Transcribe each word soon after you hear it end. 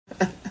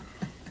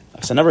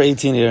So number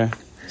 18 here.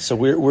 So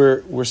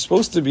we're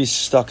supposed to be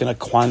stuck in a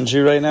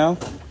quandary right now.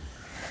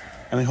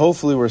 I mean,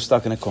 hopefully we're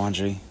stuck in a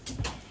quandary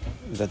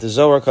that the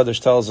Zohar Kadosh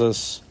tells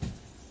us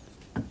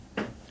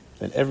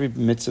that every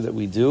mitzvah that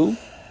we do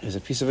is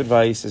a piece of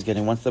advice, is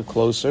getting one step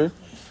closer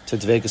to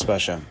Dveikus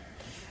B'Hashem.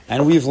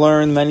 And we've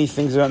learned many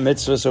things about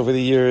mitzvahs over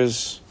the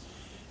years.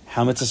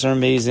 How mitzvahs are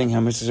amazing, how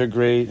mitzvahs are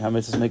great, how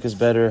mitzvahs make us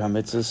better, how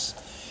mitzvahs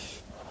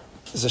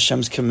is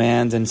Hashem's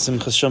command and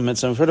Simchas Shem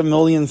mitzvah. We've heard a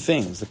million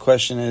things. The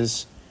question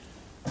is,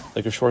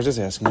 like Rav Schwartz is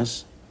asking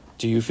us,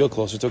 do you feel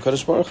closer to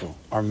HaKadosh Baruch Hu?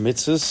 Are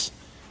mitzvahs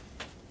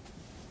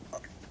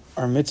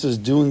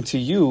doing to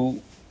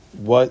you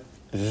what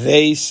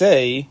they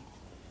say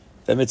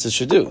that mitzvahs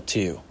should do to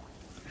you?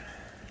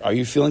 Are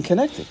you feeling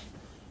connected?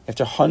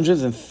 After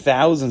hundreds and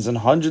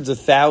hundreds of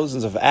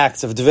thousands of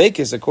acts of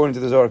dveikus, according to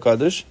the Zohar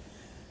Kadosh,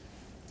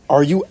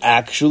 are you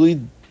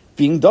actually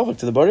being dovek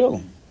to the Bari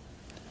Olam?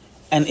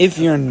 And if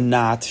you're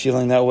not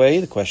feeling that way,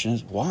 the question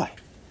is, why?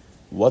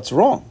 What's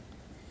wrong?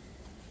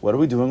 What are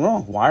we doing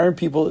wrong? Why are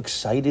people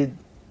excited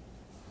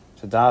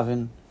to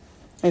daven?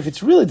 If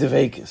it's really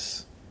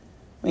dveikus,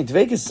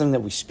 dveikus is something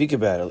that we speak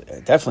about.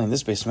 Definitely in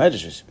this base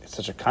medrash, it's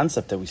such a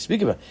concept that we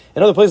speak about.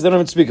 In other places, they don't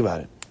even speak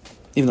about it,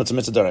 even though it's a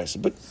mitzvah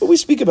d'oraisa. But we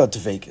speak about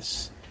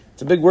dveikus.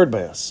 It's a big word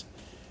by us.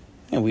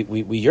 And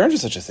we yearn for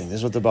such a thing. This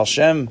is what the Baal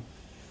Shem,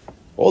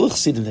 all the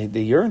Chassidim,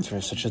 they yearn for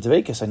such a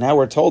dveikus. And now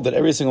we're told that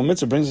every single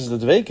mitzvah brings us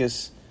to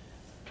dveikus.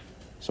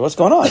 So what's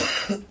going on?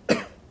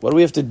 What do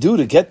we have to do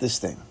to get this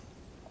thing?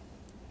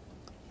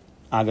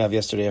 Agav,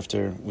 yesterday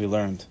after we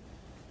learned,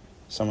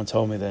 someone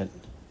told me that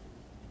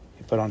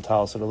he put on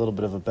talis in a little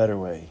bit of a better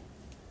way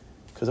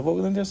because of what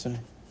we learned yesterday.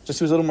 Just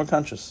he was a little more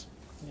conscious.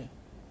 Yeah.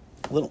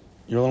 A little.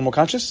 You're a little more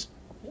conscious?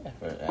 Yeah,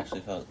 it actually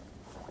felt.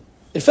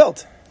 It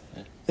felt.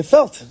 Yeah. It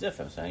felt. It's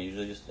different. So I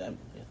usually just... yeah.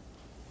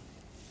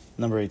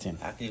 Number 18.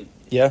 How can you,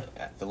 yeah?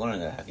 After learning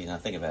that, how can you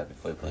not think about it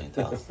before you play in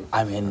talis?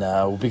 I mean,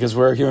 because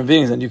we're human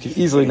beings and you can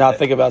easily not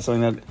think about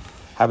something that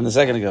happened a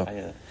second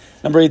ago.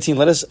 Number 18,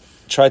 let us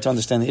try to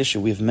understand the issue.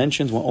 We have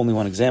mentioned only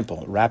one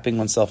example, wrapping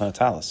oneself in a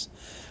talis.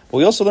 But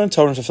we also learn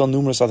Torah and fulfill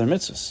numerous other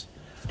mitzvahs.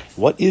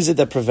 What is it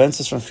that prevents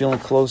us from feeling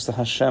close to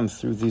Hashem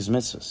through these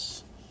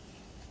mitzvahs?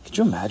 Could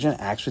you imagine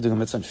actually doing a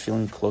mitzvah and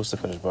feeling close to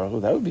Kadosh Baruch Hu?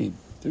 That would be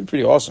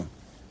pretty awesome.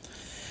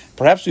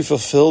 Perhaps we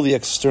fulfill the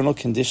external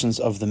conditions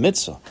of the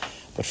mitzvah,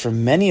 but for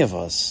many of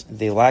us,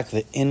 they lack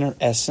the inner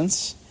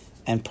essence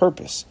and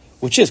purpose,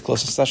 which is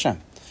closeness to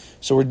Hashem.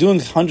 So we're doing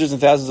hundreds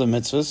and thousands of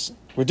mitzvahs.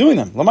 We're doing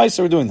them. Lamaisa,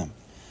 we're doing them.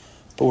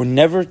 But we're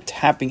never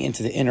tapping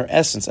into the inner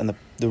essence and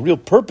the real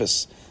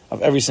purpose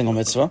of every single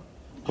mitzvah,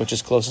 which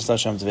is closest to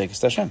Hashem, Dveikus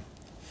to Hashem.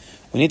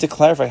 We need to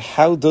clarify,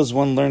 how does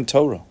one learn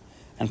Torah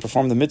and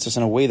perform the mitzvahs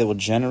in a way that will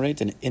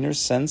generate an inner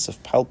sense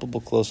of palpable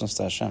closeness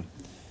to Hashem?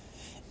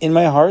 In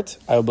my heart,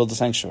 I will build a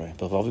sanctuary.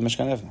 Bilvavi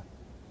Mishkan Evna.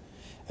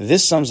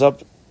 This sums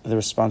up the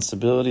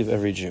responsibility of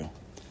every Jew.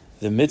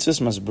 The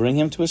mitzvahs must bring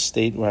him to a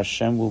state where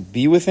Hashem will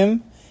be with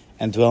him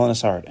and dwell in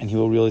his heart, and he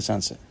will really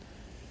sense it.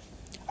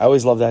 I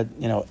always love that,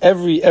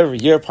 every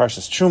year,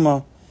 Parshas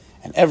Truma,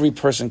 and every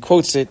person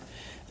quotes it.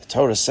 The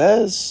Torah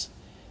says,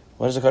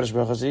 what does the Kadosh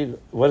Baruch Hu say?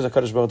 What does the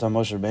Kadosh Baruch Hu tell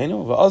Moshe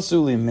Rabbeinu?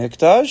 V'asu li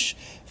mikdash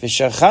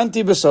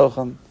v'shachanti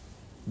b'socham.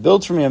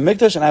 Build for me a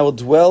mikdash, and I will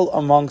dwell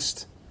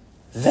amongst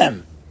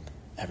them.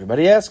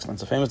 Everybody asks,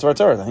 it's a famous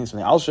Torah. I think it's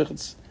from the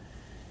Al-Shich.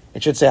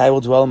 It should say, I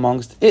will dwell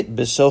amongst it,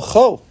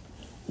 b'socho.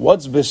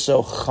 What's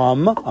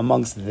b'socham,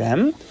 amongst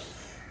them?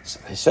 So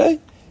they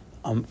say,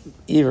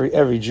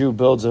 every Jew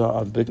builds a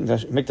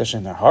mikdash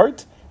in their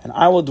heart, and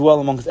I will dwell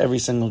amongst every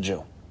single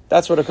Jew.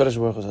 That's what a Kadosh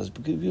Baruch Hu says.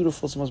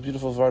 Beautiful, it's the most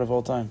beautiful part of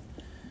all time.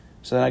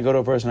 So then I go to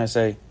a person and I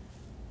say,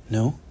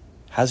 no,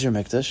 how's your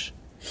mikdash?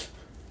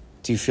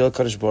 Do you feel a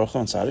Kadosh Baruch Hu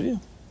inside of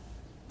you?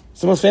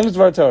 It's the most famous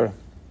Dvar Torah.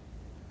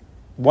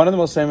 One of the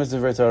most famous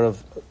Dvar Torah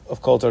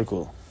of Kol Torah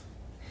Kul.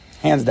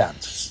 Hands down.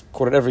 Just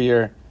quoted every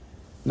year.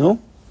 No?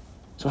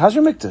 So how's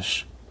your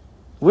mikdash?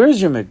 Where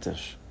is your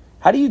mikdash?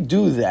 How do you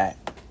do that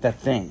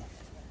thing?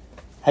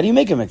 How do you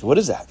make a mikdash? What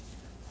is that?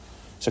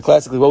 So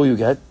classically, what will you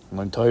get?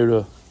 I'm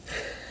Torah.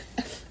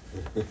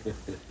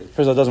 First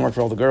of all, it doesn't work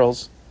for all the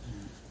girls.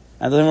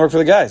 And it doesn't work for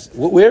the guys.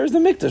 Where is the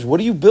mikdash? What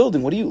are you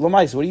building?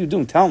 Lamais, what are you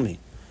doing? Tell me.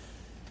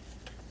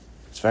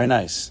 It's very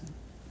nice.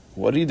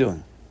 What are you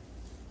doing?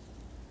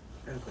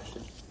 I have a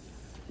question.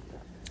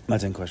 I'm not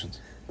taking questions.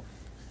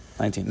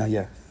 19, not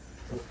yet.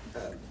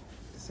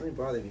 Something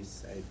bothered me.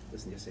 I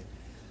listened yesterday.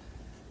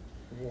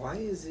 Why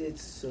is it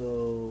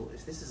so...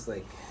 If this is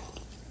like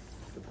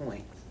the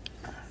point,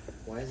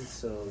 why is it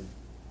so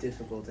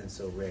difficult and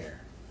so rare?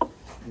 I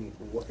mean,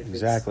 if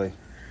exactly.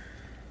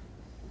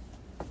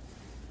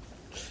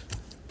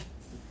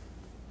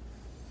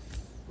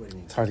 What do you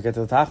mean? It's hard to get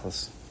to the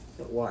tachlis.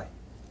 But why? I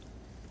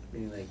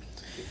mean, like,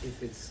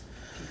 if it's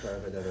or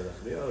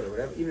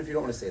whatever, even if you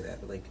don't want to say that,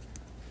 but like,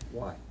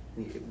 why? I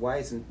mean, why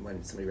isn't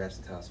when somebody wraps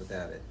the talis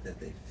without it that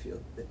they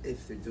feel that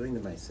if they're doing the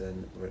ma'isa,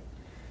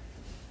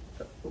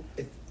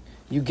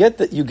 you get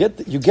what you're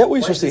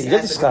supposed to get. You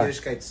get the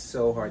schar. It's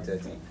so hard to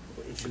attain.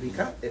 It should be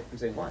cut. I'm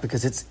saying why?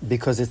 Because it's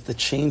the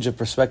change of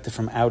perspective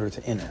from outer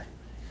to inner.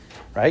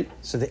 right?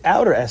 So the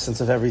outer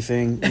essence of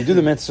everything, you do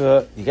the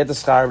mitzvah, you get the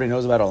schar, everybody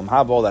knows about Olam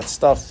Haba, all that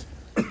stuff,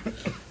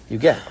 you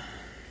get.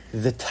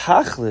 The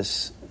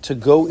tachlis, to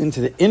go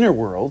into the inner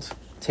world,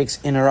 takes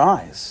inner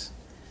eyes.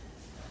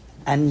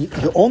 And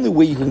the only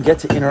way you can get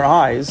to inner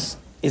eyes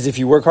is if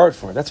you work hard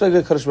for it. That's why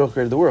the Kadosh Baruch Hu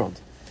created the world.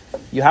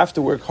 You have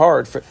to work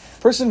hard for.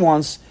 Person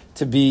wants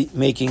to be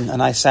making a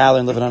nice salary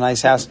and live in a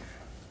nice house.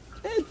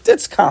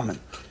 That's common.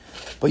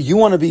 But you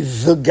want to be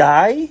the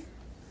guy.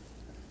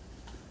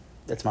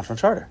 That's Mashron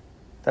Charter.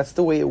 That's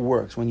the way it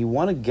works. When you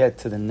want to get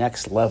to the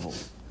next level,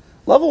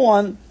 level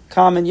 1,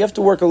 common. You have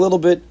to work a little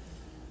bit.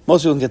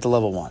 Most people can get to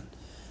level 1.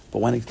 But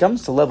when it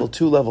comes to level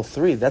 2, level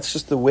 3, that's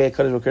just the way Kadosh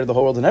Baruch Hu created the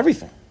whole world and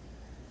everything.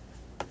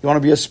 You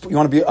want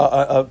to be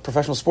a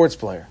professional sports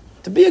player.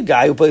 To be a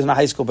guy who plays in a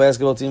high school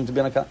basketball team, to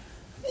be on a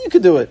you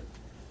could do it.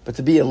 But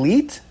to be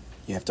elite,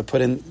 you have to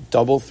put in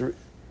double,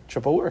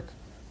 triple work.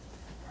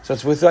 So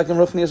it's with like in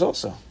Ruchnias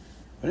also.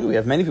 We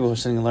have many people who are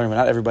sitting and learning, but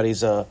not everybody's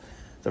the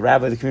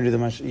rabbi, the community, the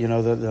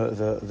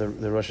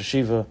Rosh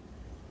Hashiva.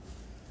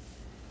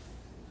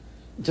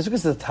 Just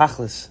because of the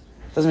tachlis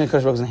doesn't mean Kadosh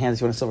Baruch Hu doesn't hand it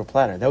to you on a silver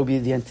platter. That would be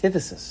the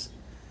antithesis.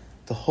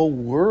 The whole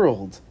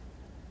world,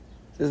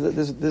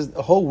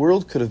 the whole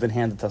world could have been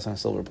handed to us on a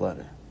silver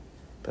platter.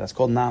 But that's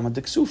called Nama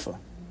Diksufa.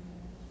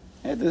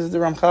 Yeah, this is the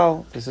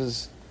Ramchal. This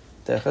is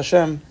Derech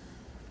Hashem.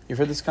 You've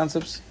heard these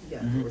concepts?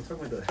 Yeah, we're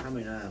talking about the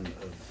Haminam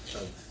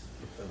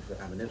of the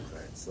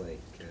Aminivcha. It's like...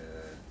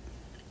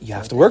 you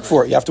have to work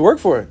for it. You have to work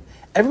for it.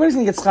 Everybody's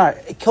going to get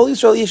schar. Kol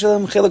Yisrael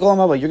Yishalem Chelek Olam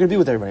Haba. You're going to be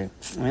with everybody.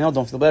 I mean,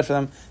 don't feel bad for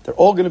them. They're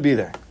all going to be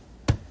there.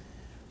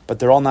 But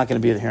they're all not going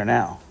to be here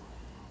now.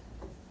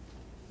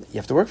 You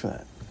have to work for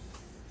that.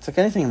 It's like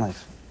anything in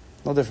life.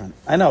 No different.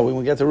 I know, when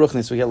we get to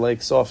Ruchnis, we get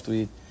like soft,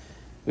 we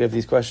have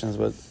these questions,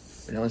 but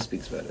no one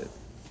speaks about it.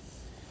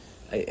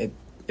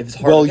 If it's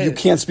hard. Well, you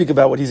can't speak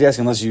about what he's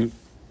asking unless you.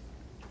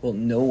 Well,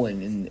 no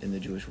one in the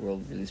Jewish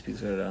world really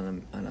speaks about it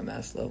on a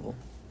mass level.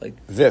 Like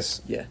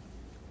this. Yeah.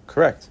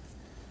 Correct.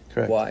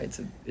 Why?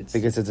 It's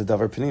because it's a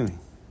davar panimi,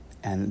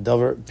 and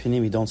davar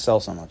panimi don't sell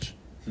so much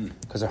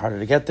because they're harder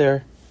to get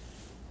there,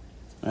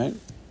 right?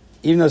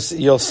 Even though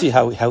you'll see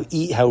how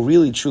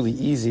really truly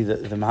easy the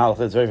mahalach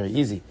is, very very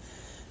easy,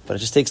 but it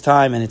just takes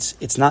time and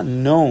it's not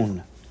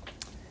known.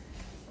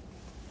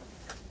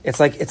 It's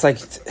like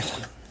Hakadosh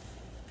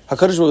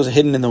Baruch Hu is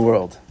hidden in the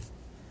world,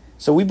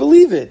 so we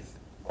believe it,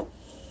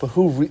 but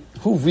who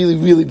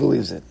really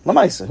believes it?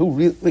 Lamaisa, who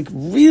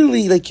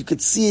really you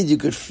could see it, you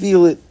could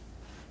feel it.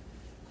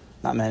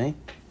 Not many.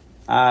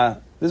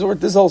 This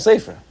is the whole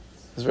sefer.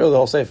 This is really the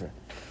whole sefer.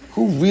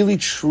 Who really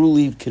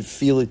truly could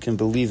feel it, can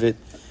believe it?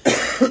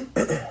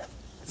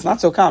 It's not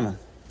so common.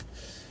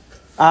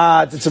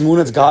 It's a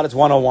moon, it's God, it's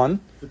 101.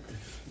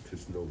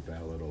 There's no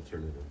valid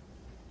alternative.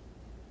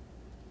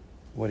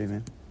 What do you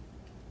mean?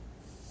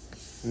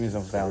 What do you mean there's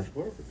no valid?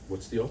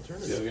 What's the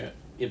alternative?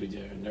 Yeah, but do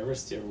you ever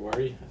nervous? Do you ever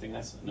worry? I think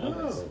that's No,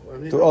 I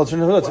mean, The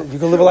alternative, you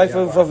can live a life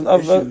of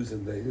issues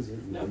and things.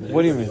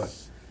 what do you mean?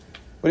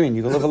 What do you mean?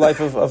 You can live a life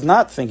of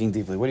not thinking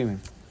deeply. What do you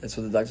mean? That's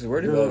what the doctor's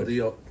worried No,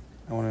 about.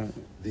 I want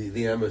to.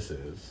 the emes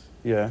is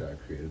Yeah. God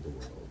created the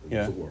world. And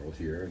Yeah. There's a world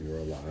here, and you're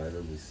alive,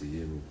 and we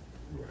see, and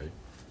right.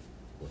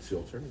 What's the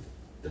alternative?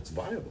 That's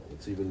viable.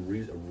 It's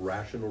even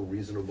rational,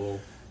 reasonable.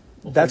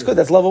 That's good.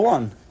 That's level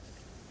 1.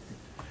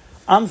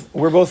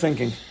 We're both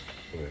thinking,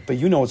 but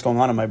you know what's going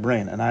on in my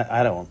brain, and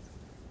I don't.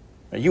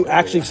 You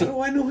actually see. How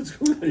do I know what's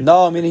going on?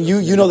 No, I mean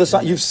you know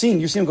the you've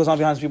seen what goes on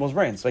behind people's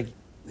brains. Like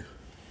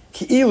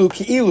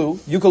ki'ilu,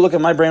 you could look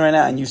at my brain right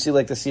now and you see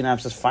like the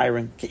synapses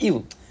firing. Ki'ilu,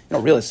 you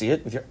don't really see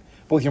it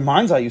but with your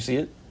mind's eye you see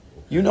it.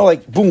 You know,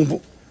 like boom,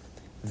 boom.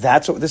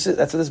 That's what this is.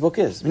 That's what this book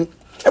is. I mean,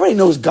 everybody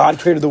knows God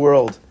created the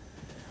world,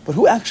 but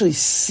who actually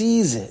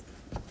sees it?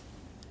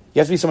 You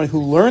have to be somebody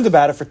who learned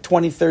about it for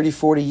 20, 30,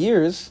 40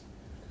 years,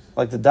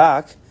 like the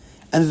doc,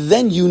 and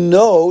then you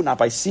know, not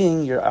by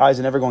seeing, your eyes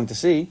are never going to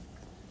see.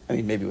 I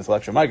mean, maybe with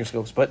electron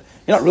microscopes, but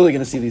you're not really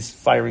going to see these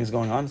firings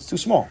going on. It's too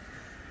small.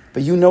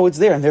 But you know it's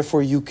there, and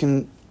therefore you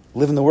can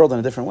live in the world in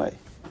a different way.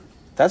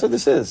 That's what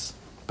this is.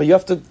 But you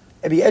have to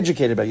be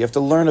educated about it. You have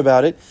to learn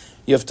about it.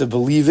 You have to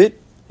believe it,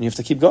 and you have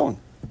to keep going.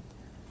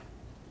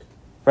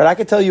 Right? I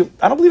could tell you,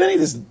 I don't believe any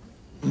of this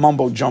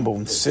mumbo-jumbo.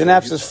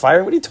 Synapses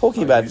fire? What are you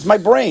talking about? It's my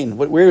brain.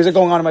 Where is it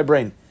going on in my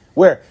brain?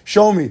 Where?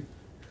 Show me.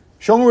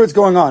 Show me where it's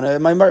going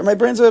on. My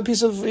brain's a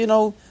piece of,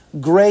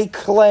 gray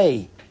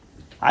clay.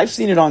 I've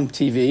seen it on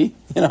TV,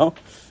 I know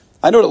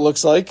what it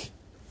looks like.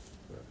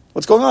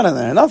 What's going on in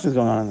there? Nothing's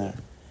going on in there.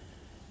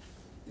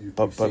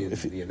 You've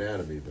seen the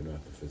anatomy, but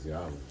not the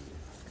physiology.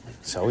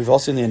 So we've all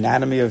seen the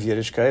anatomy of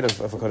Yiddishkeit, of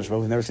HaKadosh Baruch Hu.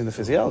 We've never seen the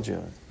physiology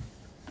of it.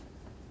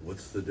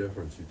 What's the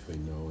difference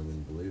between knowing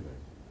and believing?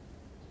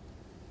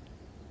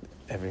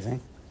 Everything.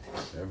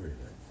 Everything.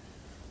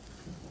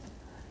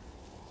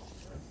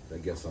 I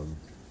guess I'm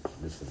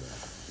missing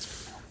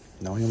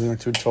that. Knowing and believing are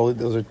two totally,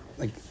 those are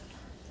like,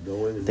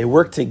 Knowing they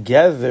work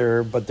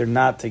together, but they're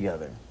not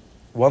together.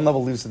 One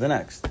level leads to the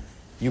next.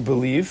 You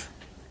believe,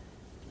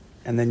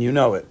 and then you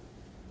know it.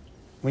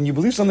 When you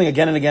believe something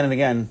again and again and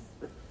again,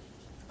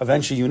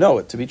 eventually you know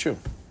it to be true.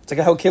 It's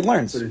like how a kid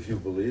learns. But if you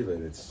believe it,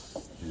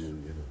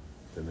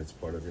 then it's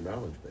part of your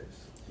knowledge base.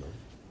 No?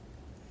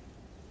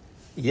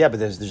 Yeah, but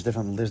there's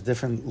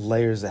different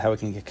layers of how it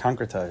can get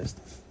concretized.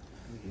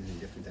 Using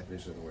different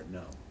definitions of the word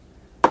know.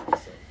 So,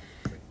 it's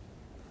like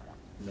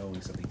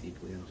knowing something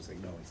deeply and just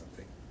like knowing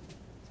something.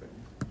 So,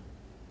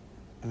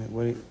 I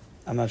mean,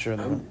 I'm not sure.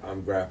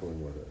 I'm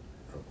grappling with it,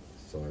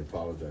 so I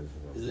apologize.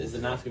 Is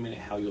it not going to mean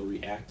how you'll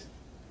react?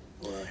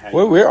 Or how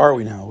Where are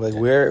we now? Like,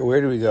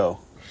 where do we go?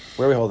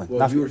 Where are we holding?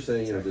 Well, you were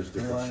saying, there's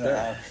different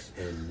steps,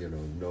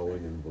 and,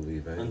 knowing and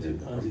believing, and I'm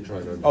trying to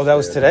understand. Oh, that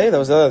was today? That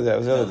was the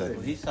other day.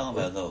 What he's talking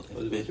about, though,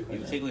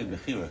 you take away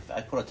Bechira. If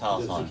I put a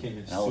talis on,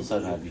 and all of a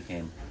sudden I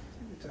became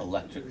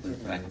electrically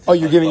connected. Oh,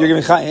 you're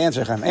giving Chaim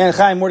answer, Chaim. And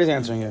Chaim, Morty's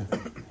answering you.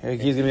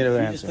 He's giving me the If you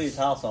answer. just put your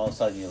talis on, all of a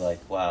sudden you're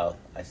like, wow,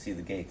 I see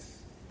the gates.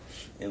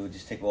 It would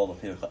just take all the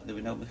Bechira. There would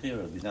be no Bechira. There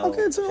would be no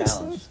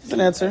challenge. It's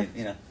an answer.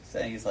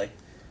 Saying he's like,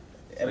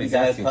 every he's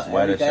guy, asking, so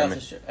why every does guy off Shem-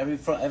 the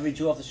street, every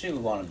Jew off the street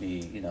would want to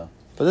be,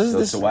 But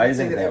this So why I'm is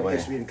saying it that everybody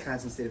way? should be in a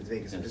constant state of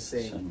Vegas. I'm just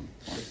saying,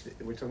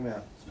 we're talking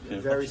about a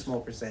very small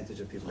percentage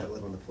of people that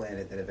live on the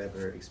planet that have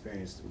ever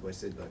experienced what I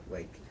said, but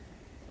like,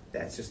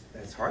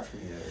 that's hard for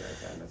me.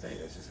 I'm not saying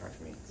that's just hard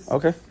for me.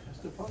 Okay. That's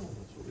the problem.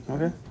 That's what we're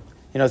talking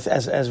Okay.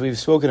 As we've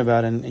spoken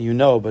about, and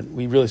but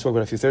we really spoke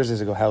about a few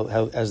Thursdays ago,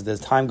 how as the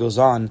time goes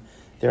on,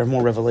 there are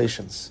more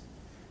revelations,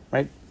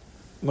 right?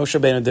 Moshe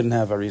Rabbeinu didn't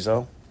have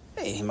Arizal.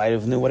 He might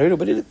have knew what to do,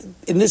 but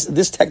in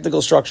this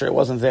technical structure, it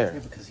wasn't there. Yeah,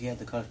 because he had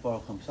the Kadosh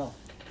Baruch himself.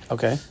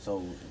 Okay.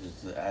 So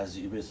as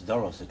you read the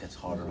Doros, it gets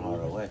harder and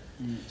harder away.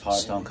 It's hard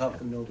to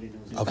uncover. Nobody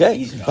knows. It's Okay,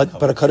 easy to but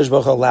uncover. a Kadosh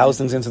Baruch Hu allows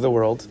things into the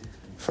world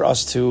for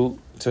us to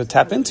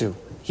tap into.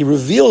 He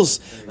reveals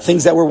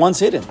things that were once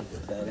hidden.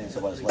 That ain't so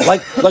what it's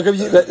Like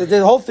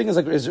the whole thing is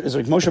like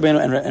Moshe Rabbeinu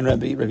and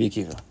Rabbi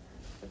Akiva,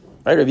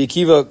 right? Rabbi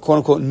Akiva, quote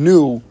unquote,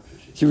 knew.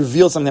 He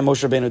revealed something that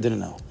Moshe Rabbeinu didn't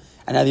know,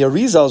 and now the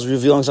Arizal is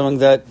revealing something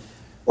that,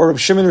 or Rabbi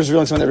Shimon was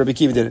revealing something that Rabbi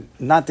Akiva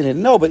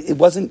didn't know, but it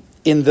wasn't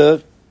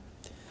revealed.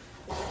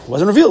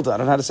 I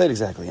don't know how to say it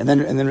exactly. And then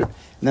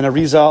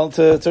Arizal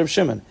to Rabbi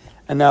Shimon,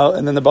 and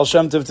then the Baal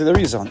Shem Tov to the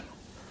Arizal.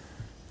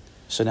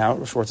 So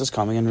now Schwartz is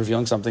coming and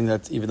revealing something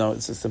that, even though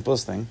it's the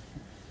simplest thing,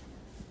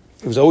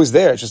 it was always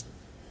there. It just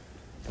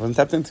wasn't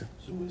tapped into.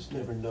 So it was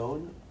never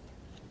known,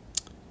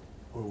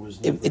 or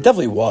was never... It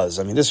definitely was.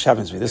 I mean, this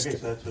happens to be this. Okay,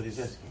 so that's what he's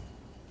asking.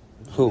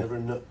 Was Who?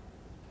 Never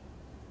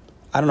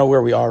I don't know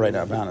where we are right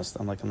now, to be honest.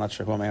 I'm not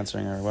sure who I'm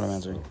answering or what I'm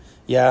answering.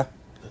 Yeah.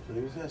 That's what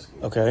he was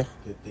asking. Okay.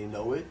 Did they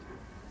know it,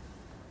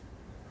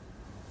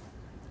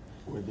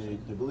 or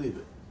did they believe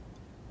it?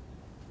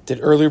 Did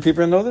earlier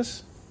people know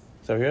this?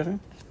 Is that what you're asking?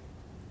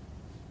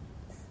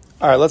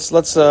 All right, let's.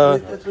 That's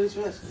what he's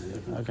asking. The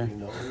difference Okay. between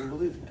knowing and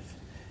believing it.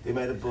 They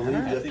might have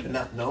believed it,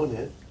 not known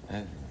it,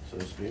 so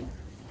to speak.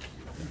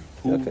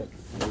 Okay.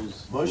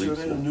 Moshe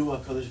Rabbeinu knew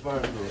HaKadosh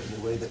Baruch Hu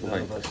in a way that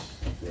none of us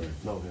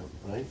know him,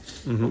 right?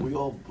 Mhm. But we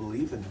all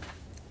believe in him.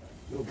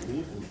 We all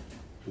believe in him.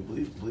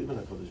 We believe in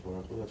HaKadosh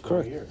Baruch Hu. That's why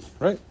Correct. we're here.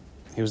 Right.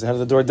 He was the head of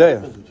the Dor The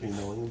Deya. difference between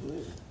knowing and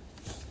believing.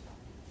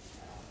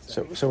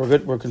 So we're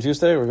good. We're confused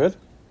today. We're good.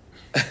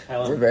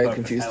 We're very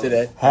confused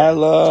today.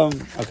 Hello.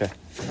 Okay.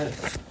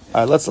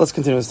 All right. Let's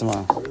continue this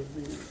tomorrow.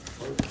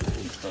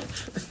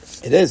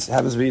 It is. It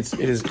happens to be.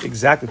 It is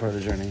exactly part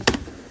of the journey.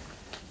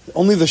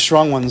 Only the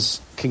strong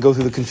ones can go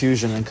through the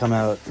confusion and come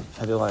out.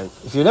 I feel like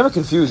if you're never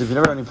confused, if you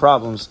never have any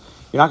problems,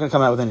 you're not going to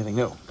come out with anything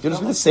new. You'll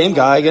just be the same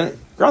guy again.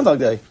 Groundhog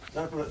Day.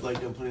 Not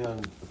like I'm putting on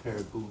a pair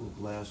of Google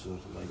Glass or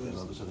something like that, and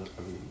all of a sudden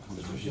everything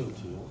comes revealed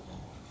to you.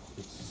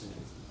 It's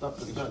not,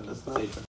 that's not